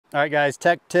All right guys,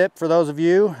 tech tip for those of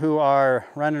you who are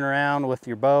running around with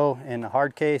your bow in a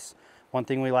hard case. One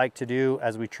thing we like to do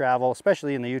as we travel,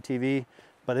 especially in the UTV,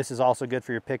 but this is also good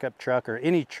for your pickup truck or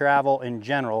any travel in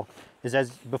general,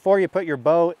 is before you put your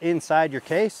bow inside your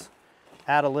case,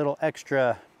 add a little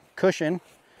extra cushion.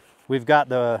 We've got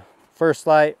the First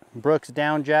Light Brooks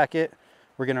down jacket.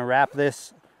 We're gonna wrap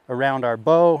this around our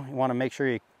bow. You wanna make sure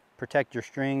you protect your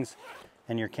strings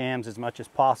and your cams as much as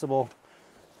possible.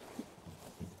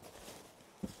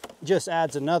 Just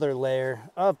adds another layer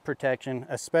of protection,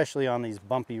 especially on these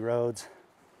bumpy roads.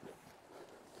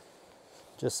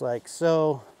 Just like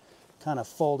so, kind of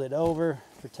fold it over,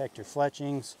 protect your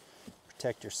fletchings,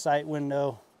 protect your sight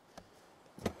window,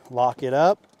 lock it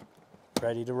up,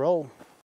 ready to roll.